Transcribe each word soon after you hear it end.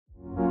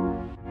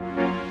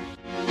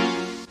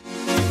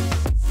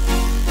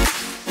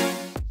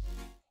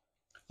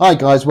Hi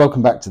guys,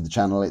 welcome back to the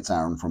channel. It's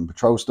Aran from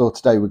PatrolStore.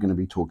 Today we're going to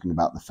be talking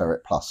about the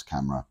Ferret Plus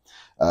camera.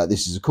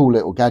 This is a cool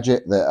little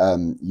gadget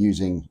that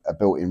using a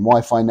built-in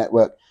Wi-Fi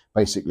network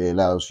basically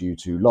allows you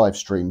to live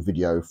stream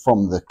video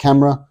from the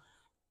camera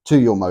to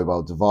your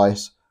mobile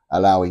device,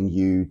 allowing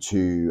you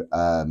to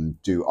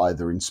do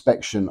either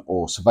inspection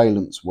or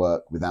surveillance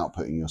work without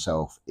putting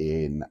yourself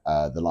in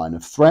the line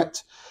of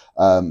threat.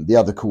 The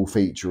other cool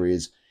feature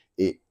is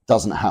it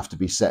doesn't have to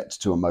be set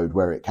to a mode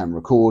where it can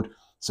record.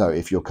 So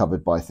if you're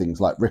covered by things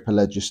like RIPA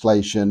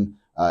legislation,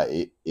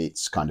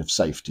 it's kind of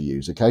safe to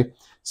use, okay?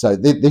 So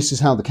this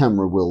is how the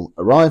camera will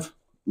arrive.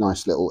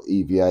 Nice little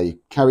EVA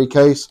carry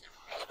case.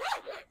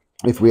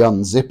 If we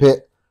unzip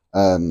it,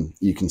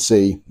 you can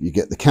see you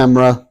get the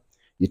camera,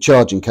 your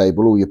charging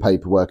cable, all your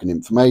paperwork and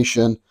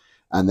information,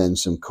 and then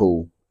some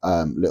cool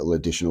little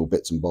additional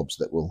bits and bobs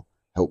that will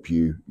help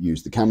you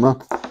use the camera.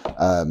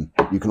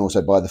 You can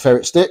also buy the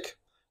Ferret stick,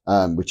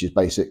 which is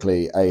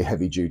basically a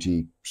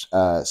heavy-duty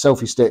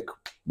selfie stick,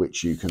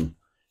 which you can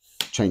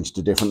change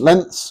to different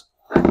lengths.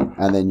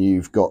 And then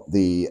you've got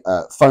the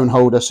phone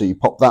holder, so you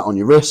pop that on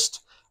your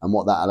wrist, and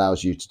what that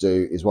allows you to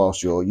do is,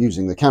 whilst you're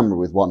using the camera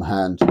with one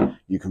hand,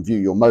 you can view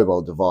your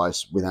mobile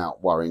device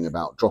without worrying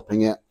about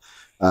dropping it.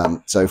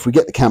 So if we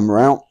get the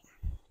camera out,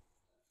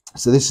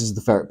 so this is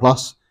the Ferret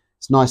Plus.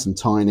 It's nice and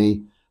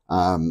tiny.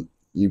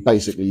 You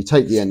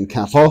take the end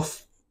cap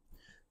off.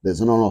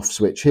 There's an on-off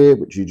switch here,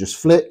 which you just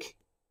flick,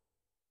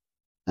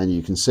 and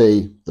you can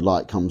see the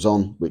light comes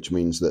on, which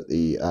means that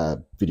the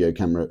video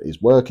camera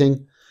is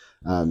working.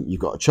 You've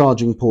got a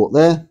charging port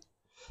there.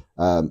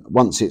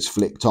 Once it's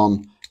flicked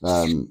on,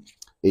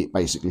 it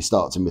basically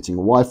starts emitting a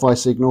Wi-Fi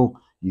signal.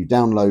 You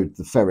download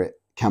the Ferret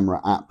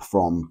camera app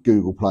from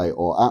Google Play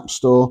or App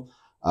Store,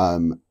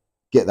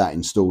 get that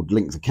installed,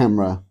 link the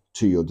camera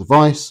to your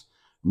device.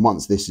 And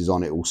once this is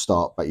on, it will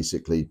start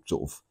basically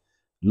sort of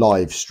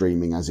live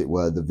streaming, as it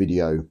were, the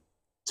video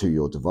to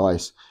your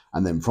device.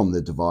 And then from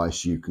the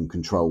device, you can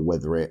control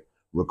whether it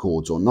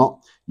records or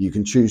not. You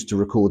can choose to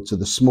record to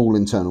the small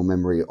internal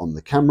memory on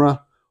the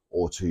camera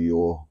or to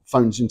your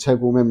phone's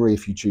integral memory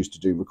if you choose to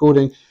do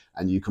recording.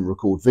 And you can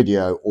record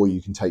video, or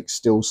you can take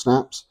still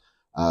snaps,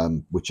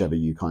 whichever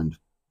you kind of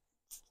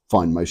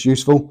find most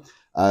useful.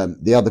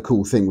 The other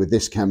cool thing with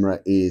this camera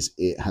is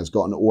it has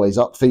got an always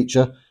up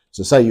feature.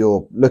 So say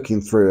you're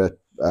looking through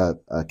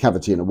a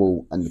cavity in a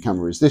wall and the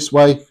camera is this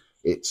way,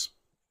 it's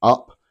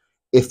up.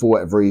 If for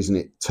whatever reason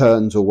it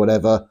turns or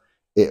whatever,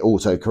 it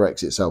auto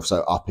corrects itself.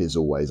 So up is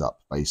always up,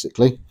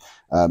 basically.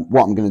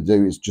 What I'm going to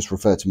do is just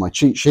refer to my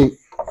cheat sheet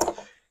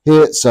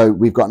here. So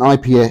we've got an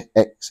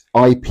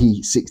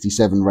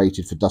IP67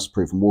 rated for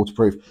dustproof and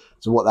waterproof.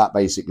 So what that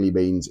basically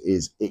means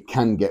is it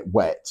can get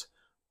wet,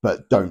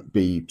 but don't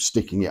be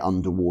sticking it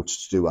underwater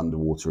to do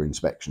underwater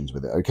inspections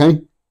with it,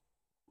 okay?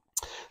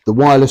 The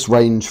wireless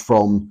range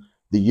from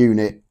the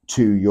unit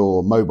to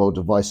your mobile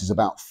device is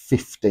about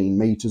 15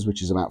 meters,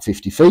 which is about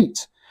 50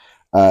 feet.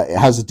 It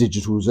has a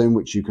digital zoom,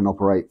 which you can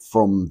operate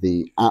from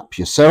the app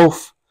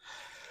yourself.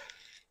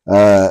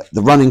 The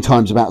running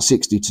time is about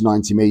 60 to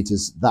 90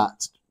 meters.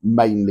 That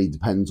mainly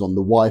depends on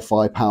the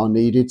Wi-Fi power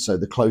needed. So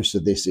the closer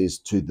this is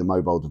to the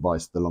mobile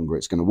device, the longer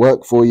it's going to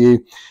work for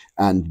you.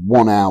 And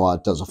 1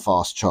 hour does a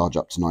fast charge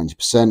up to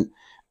 90%.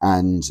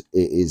 And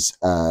it is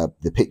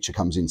the picture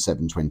comes in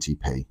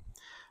 720p.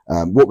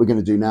 What we're going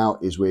to do now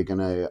is we're going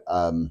to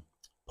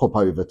pop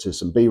over to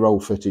some B-roll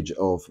footage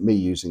of me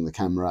using the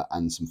camera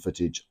and some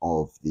footage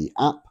of the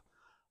app,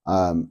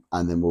 and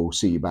then we'll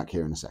see you back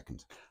here in a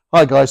second.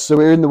 Hi guys, so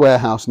we're in the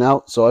warehouse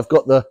now. So I've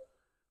got the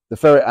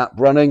Ferret app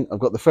running, I've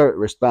got the Ferret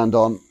wristband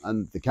on,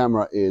 and the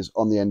camera is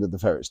on the end of the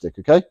Ferret stick,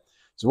 okay?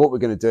 So what we're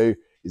going to do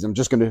is I'm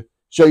just going to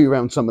show you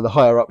around some of the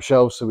higher up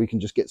shelves so we can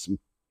just get some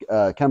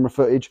camera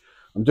footage.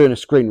 I'm doing a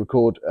screen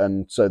record,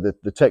 and so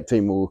the tech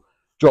team will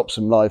drop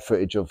some live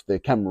footage of the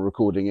camera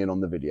recording in on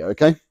the video,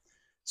 okay?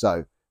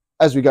 So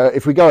as we go,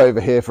 if we go over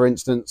here, for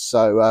instance,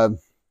 so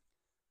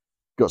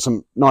got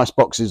some nice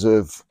boxes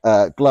of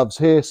gloves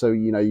here. So,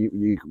 you know,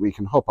 we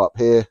can hop up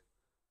here,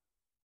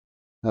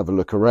 have a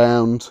look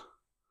around,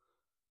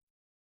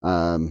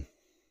 you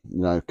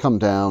know, come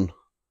down,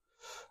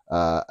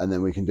 and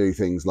then we can do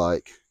things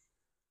like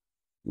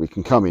we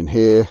can come in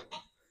here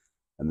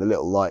and the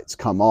little lights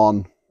come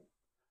on,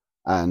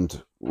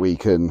 and we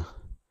can,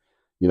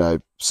 you know,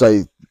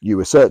 say you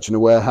were searching a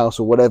warehouse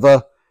or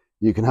whatever,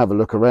 you can have a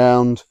look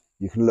around,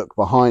 you can look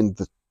behind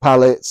the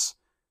pallets,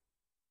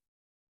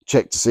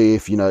 check to see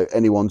if, you know,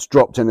 anyone's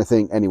dropped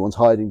anything, anyone's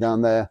hiding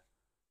down there,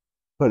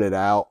 pull it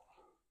out,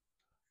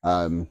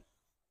 you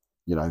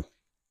know,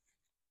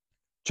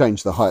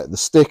 change the height of the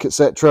stick,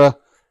 etc.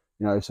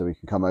 You know, so we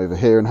can come over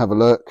here and have a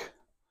look.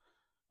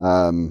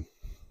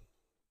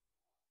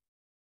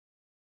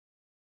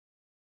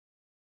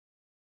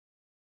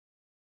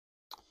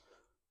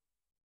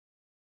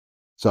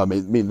 So I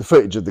mean, the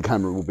footage of the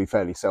camera will be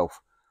fairly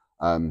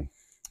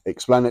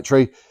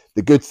self-explanatory.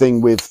 The good thing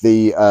with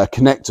the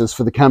connectors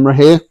for the camera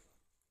here,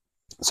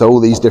 so all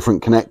these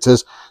different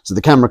connectors, so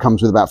the camera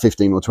comes with about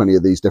 15 or 20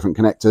 of these different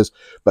connectors,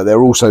 but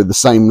they're also the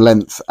same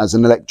length as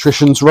an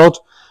electrician's rod.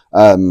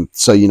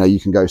 So, you know, you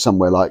can go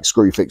somewhere like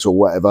Screwfix or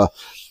whatever,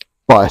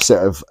 buy a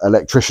set of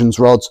electrician's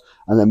rods,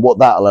 and then what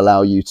that'll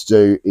allow you to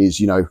do is,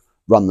 you know,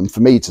 run them for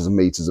meters and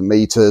meters and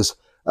meters.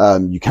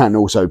 You can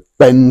also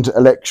bend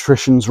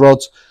electrician's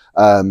rods.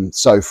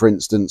 So for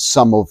instance,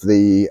 some of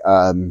the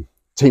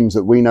teams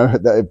that we know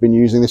that have been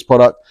using this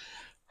product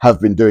have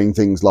been doing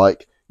things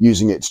like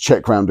using it to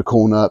check round a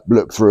corner,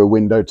 look through a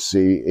window to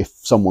see if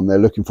someone they're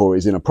looking for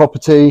is in a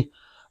property,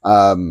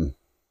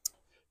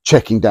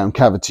 checking down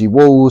cavity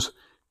walls,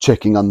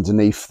 checking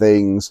underneath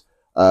things,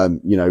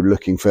 you know,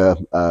 looking for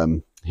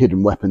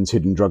hidden weapons,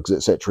 hidden drugs,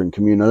 etc. in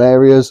communal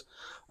areas.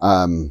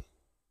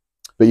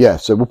 But yeah,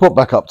 so we'll pop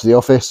back up to the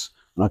office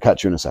and I'll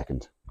catch you in a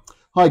second.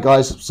 Hi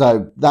guys,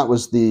 so that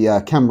was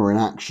the camera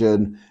in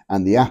action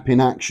and the app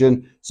in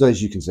action. So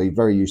as you can see,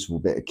 very useful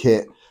bit of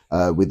kit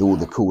with all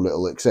the cool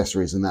little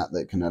accessories and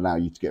that can allow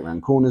you to get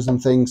around corners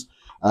and things.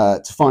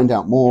 To find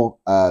out more,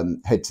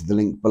 head to the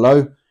link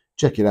below.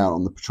 Check it out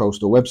on the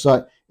PatrolStore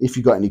website. If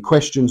you've got any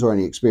questions or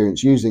any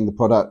experience using the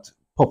product,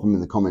 pop them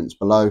in the comments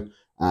below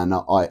and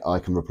I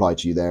can reply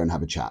to you there and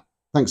have a chat.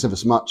 Thanks ever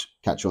so much.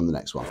 Catch you on the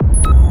next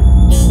one.